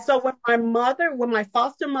So when my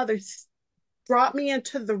foster mother brought me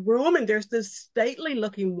into the room, and there's this stately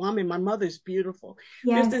looking woman, my mother's beautiful.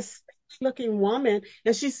 There's Yes. this stately looking woman,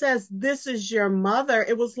 and she says, "This is your mother."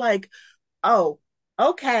 It was like, oh,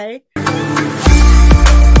 okay.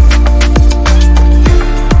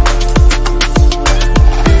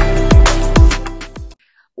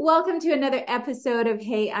 Welcome to another episode of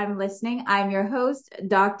Hey, I'm Listening. I'm your host,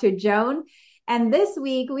 Dr. Joan. And this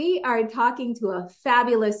week we are talking to a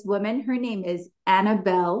fabulous woman. Her name is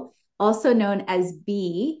Annabelle, also known as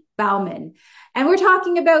B. Baumann. And we're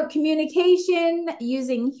talking about communication,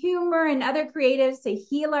 using humor and other creatives to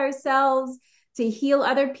heal ourselves, to heal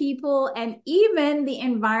other people, and even the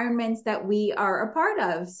environments that we are a part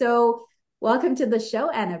of. So, welcome to the show,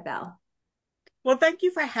 Annabelle. Well, thank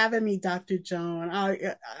you for having me, Dr. Joan.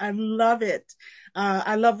 I love it.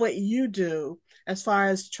 I love what you do as far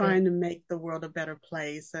as trying to make the world a better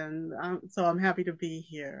place, and so I'm happy to be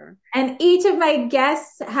here. And each of my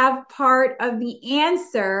guests have part of the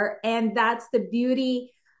answer. And that's the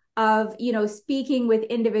beauty of, speaking with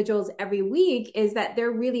individuals every week is that they're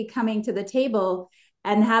really coming to the table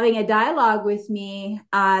and having a dialogue with me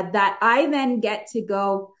that I then get to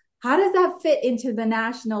go, how does that fit into the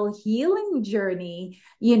national healing journey,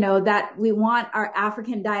 that we want our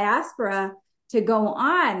African diaspora to go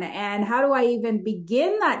on? And how do I even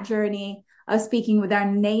begin that journey of speaking with our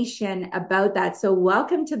nation about that? So,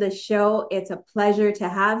 welcome to the show. It's a pleasure to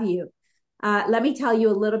have you. Let me tell you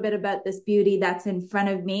a little bit about this beauty that's in front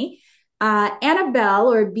of me.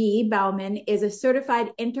 Annabelle, or B. Baumann, is a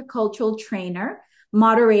certified intercultural trainer,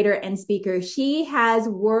 moderator, and speaker. She has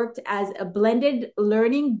worked as a blended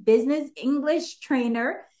learning business English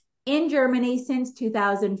trainer in Germany since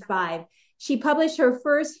 2005. She published her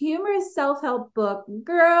first humorous self help book,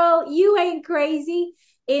 Girl, You Ain't Crazy,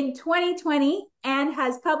 in 2020 and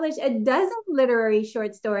has published a dozen literary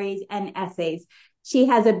short stories and essays. She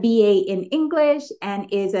has a BA in English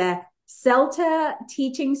and is a CELTA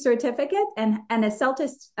teaching certificate and a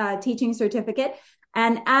CELTA teaching certificate.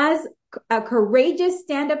 And as a courageous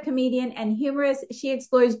stand-up comedian and humorist, she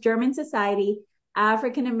explores German society,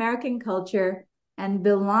 African American culture, and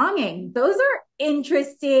belonging. Those are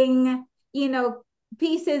interesting,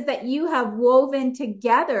 pieces that you have woven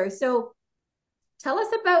together. So tell us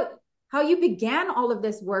about how you began all of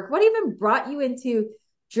this work. What even brought you into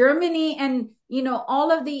Germany and,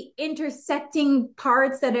 all of the intersecting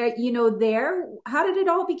parts that are, there? How did it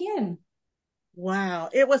all begin? Wow,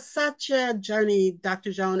 it was such a journey,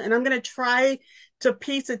 Dr. Joan, and I'm going to try to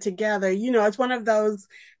piece it together. It's one of those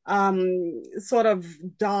sort of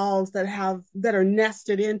dolls that are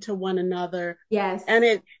nested into one another. Yes. And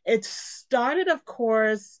it started, of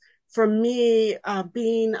course, for me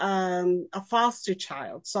being a foster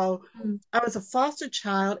child. So Mm. I was a foster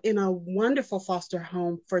child in a wonderful foster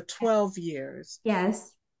home for 12 years.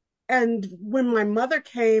 Yes. And when my mother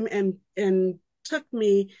came and took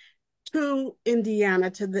me to Indiana,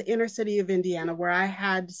 to the inner city of Indiana, where I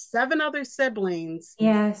had seven other siblings,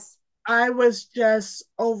 Yes. I was just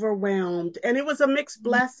overwhelmed. And it was a mixed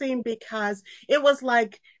blessing because it was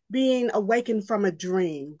like being awakened from a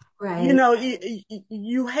dream. You Right. know,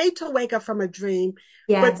 you hate to wake up from a dream,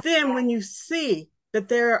 Yes. but then when you see that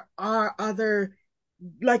there are other,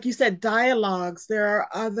 like you said, dialogues, there are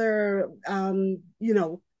other,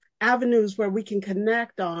 avenues where we can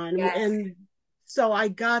connect on. Yes. And so I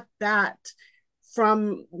got that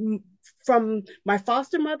from my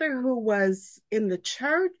foster mother, who was in the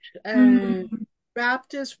church and Mm.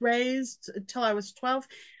 Baptist, raised until I was 12,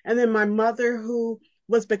 and then my mother, who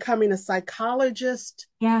was becoming a psychologist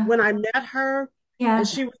Yeah. when I met her, and Yeah.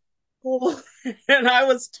 she was cool and I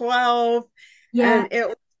was 12, Yeah. and it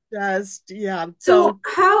was just, yeah. So,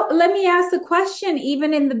 So let me ask the question,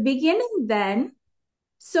 even in the beginning, then.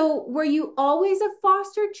 So, were you always a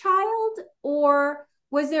foster child, or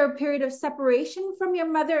was there a period of separation from your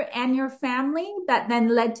mother and your family that then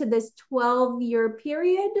led to this 12-year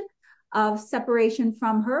period of separation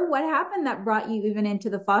from her? What happened that brought you even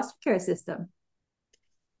into the foster care system?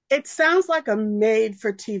 it sounds like a made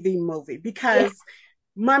for TV movie Yeah. because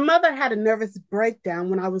my mother had a nervous breakdown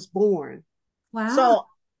when I was born. Wow. So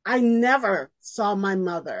I never saw my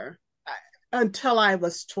mother until I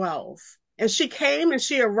was 12. And she came and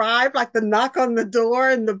she arrived, like the knock on the door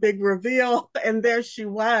and the big reveal. And there she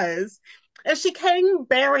was. And she came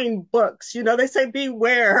bearing books. They say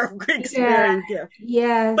beware of Greeks Yeah. bearing gifts.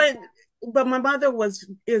 Yes. But my mother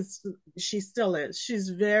she still is. She's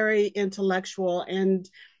very intellectual, and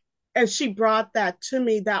and she brought that to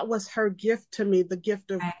me. That was her gift to me, the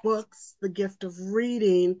gift of Right. books, the gift of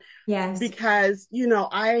reading, Yes. because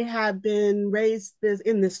I have been raised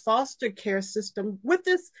in this foster care system with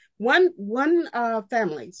this one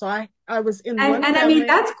family. So I was in one And I mean, family.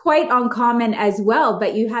 that's quite uncommon as well,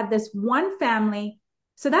 but you had this one family.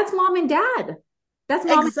 So that's mom and dad. That's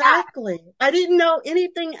mom and dad. Exactly. I didn't know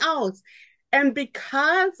anything else. And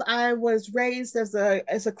because I was raised as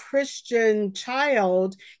a Christian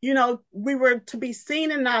child, we were to be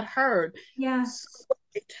seen and not heard. Yeah. So what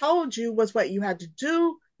they told you was what you had to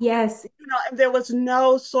do, Yes. and there was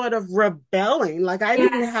no sort of rebelling. Like I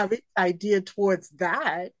didn't Yes. have any idea towards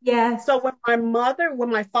that. Yes. So when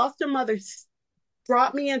my foster mother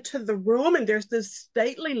brought me into the room, and there's this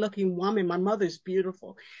stately looking woman. My mother's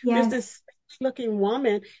beautiful. There's Yes. this stately looking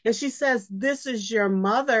woman, and she says, "This is your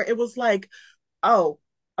mother." It was like, oh,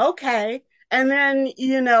 okay. And then,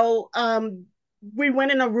 we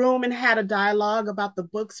went in a room and had a dialogue about the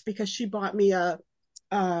books, because she bought me a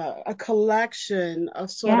collection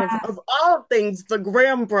of sort Yeah. of all things the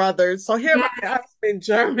Grimm brothers. So here Yeah. I'm in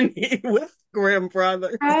Germany with Grimm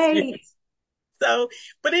brothers. Right. So,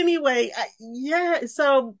 but anyway, yeah.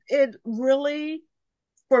 So it really,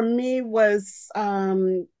 for me, was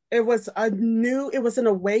it was an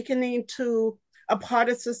awakening to a part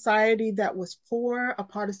of society that was poor, a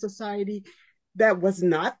part of society that was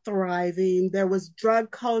not thriving. There was drug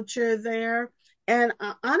culture there. And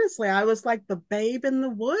honestly, I was like the babe in the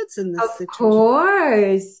woods in this Of situation.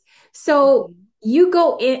 course. So Mhm. you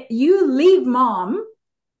go in, you leave mom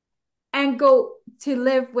and go to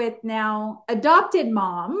live with now adopted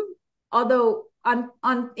mom, although on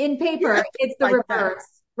in Yeah, paper things it's the like that.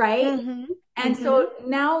 reverse, right? Hmm. And Hmm. so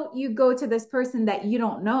now you go to this person that you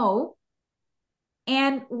don't know.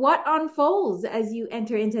 And what unfolds as you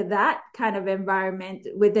enter into that kind of environment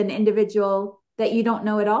with an individual that you don't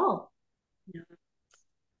know at all?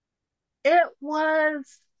 It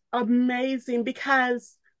was amazing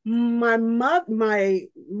because my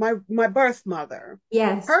birth mother,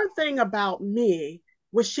 Yes. her thing about me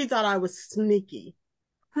was she thought I was sneaky.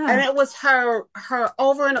 And Huh. it was her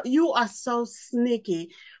over and you are so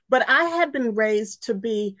sneaky. But I had been raised to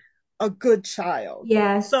be a good child.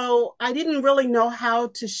 Yes. So I didn't really know how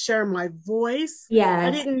to share my voice. I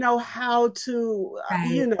Yes. didn't know how to,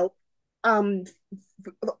 Right. um,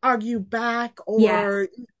 argue back Yes. or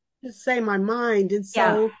to say my mind. And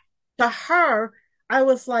Yeah. so to her, I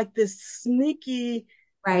was like this sneaky,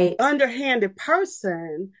 Right. underhanded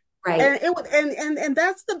person. Right. And it was and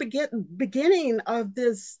that's the beginning of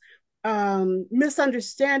this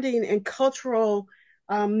misunderstanding and cultural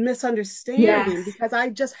misunderstanding, Yes. because I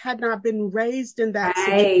just had not been raised in that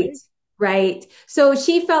Right. situation. Right. So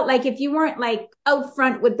she felt like if you weren't like out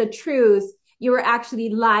front with the truth, you were actually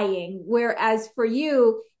lying. Whereas for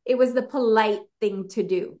you, it was the polite thing to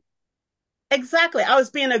do. Exactly. I was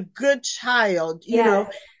being a good child,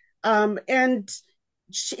 Yes. and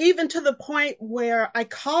even to the point where I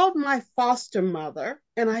called my foster mother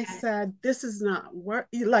and I Yes. said, "This is not work.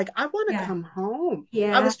 Like, I want to Yeah. come home." I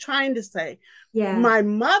Yeah. was trying to say, Yeah. my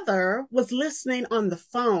mother was listening on the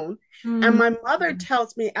phone. And Mm. my mother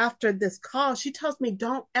tells me after this call, she tells me,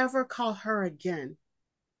 "Don't ever call her again."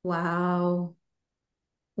 Wow.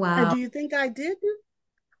 And Wow. do you think I didn't?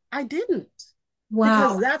 I didn't,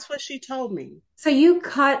 because Wow. that's what she told me. So you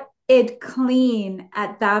cut it clean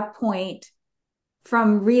at that point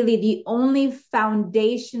from really the only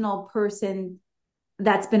foundational person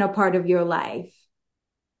that's been a part of your life.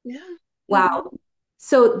 Yeah. Hmm. Wow.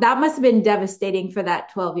 So that must have been devastating for that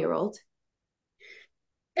 12-year-old.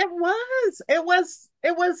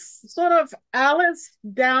 It was sort of Alice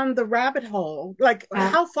down the rabbit hole. Like, Yeah.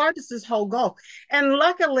 how far does this hole go? And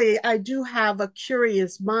luckily, I do have a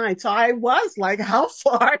curious mind. So I was like, how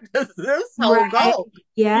far does this hole Right. go?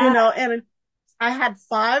 Yeah. And I had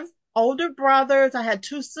five older brothers. I had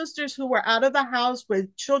two sisters who were out of the house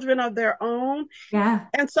with children of their own. Yeah.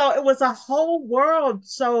 And so it was a whole world.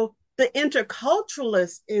 So the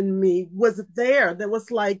interculturalist in me was there. There was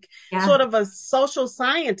like Yeah. sort of a social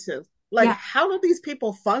scientist. Like, Yeah. how do these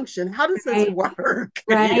people function? How does this Right. work?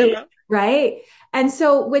 Right. Right. And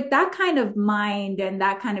so with that kind of mind and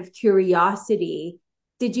that kind of curiosity,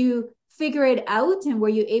 did you figure it out and were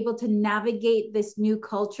you able to navigate this new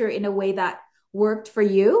culture in a way that worked for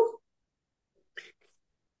you?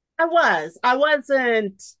 I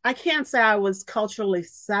wasn't, I can't say I was culturally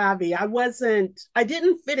savvy. I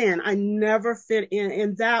didn't fit in. I never fit in.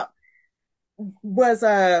 And that was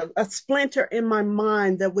a splinter in my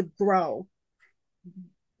mind that would grow,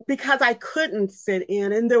 because I couldn't fit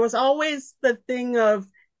in. And there was always the thing of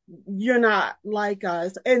you're not like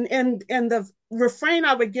us. And the refrain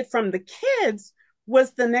I would get from the kids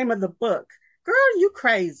was the name of the book. Girl, you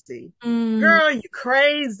crazy. Mm, Girl, you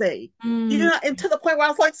crazy. You mm. know, and to the point where I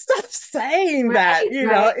was like, stop saying that. Right, You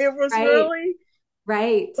know, right, it was right, really,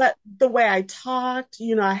 right. but the way I talked,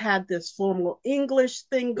 you know, I had this formal English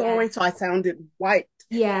thing Yes, going, so I sounded white.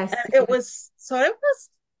 And yes, it was, so it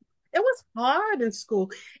was hard in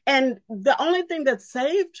school. And the only thing that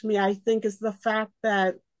saved me, I think, is the fact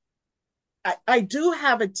that I do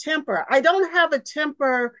have a temper. I don't have a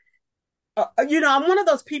temper. You know, I'm one of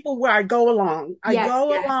those people where I go along. I yes, go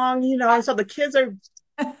yes. along, you know, and so the kids are,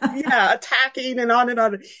 yeah, attacking and on and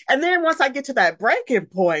on. And then once I get to that breaking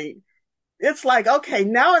point, it's like, okay,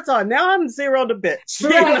 now it's on. Now I'm zero to bitch, you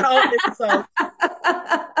Right. know? And so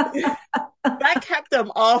that kept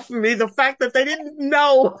them off me. The fact that they didn't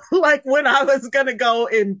know, like, when I was going to go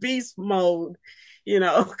in beast mode, you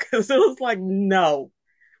know, because it was like, no.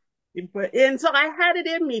 But and so I had it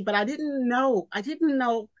in me, but I didn't know. I didn't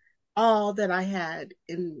know all that I had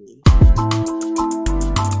in me.